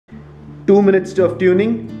2 minutes of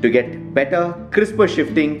tuning to get better, crisper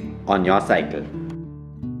shifting on your cycle.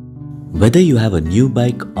 Whether you have a new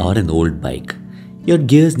bike or an old bike, your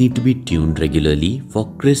gears need to be tuned regularly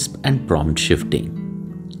for crisp and prompt shifting.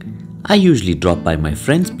 I usually drop by my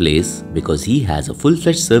friend's place because he has a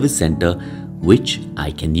full-fledged service center which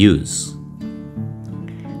I can use.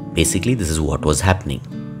 Basically, this is what was happening.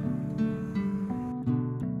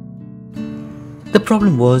 The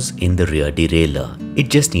problem was in the rear derailleur. It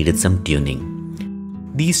just needed some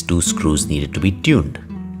tuning. These two screws needed to be tuned.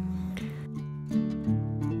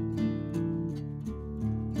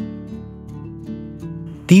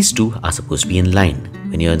 These two are supposed to be in line.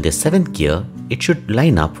 When you're in the 7th gear, it should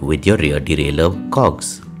line up with your rear derailleur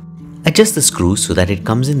cogs. Adjust the screw so that it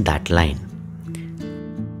comes in that line.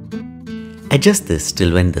 Adjust this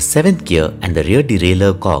till when the 7th gear and the rear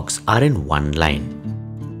derailleur cogs are in one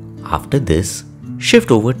line. After this,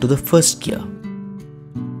 shift over to the 1st gear.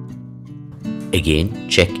 Again,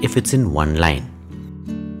 check if it's in one line.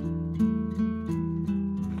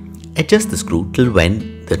 Adjust the screw till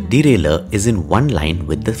when the derailleur is in one line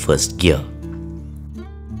with the 1st gear.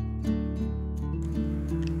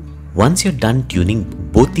 Once you're done tuning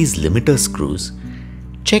both these limiter screws,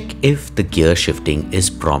 check if the gear shifting is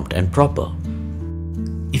prompt and proper.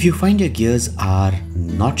 If you find your gears are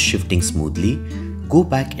not shifting smoothly, go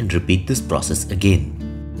back and repeat this process again.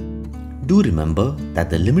 Do remember that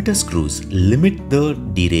the limiter screws limit the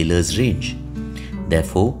derailleur's range.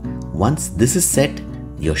 Therefore, once this is set,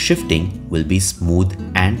 your shifting will be smooth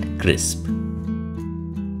and crisp.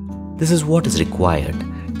 This is what is required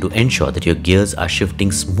to ensure that your gears are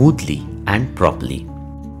shifting smoothly and properly.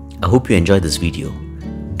 I hope you enjoyed this video.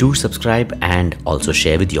 Do subscribe and also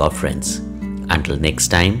share with your friends. Until next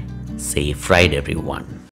time, safe ride everyone.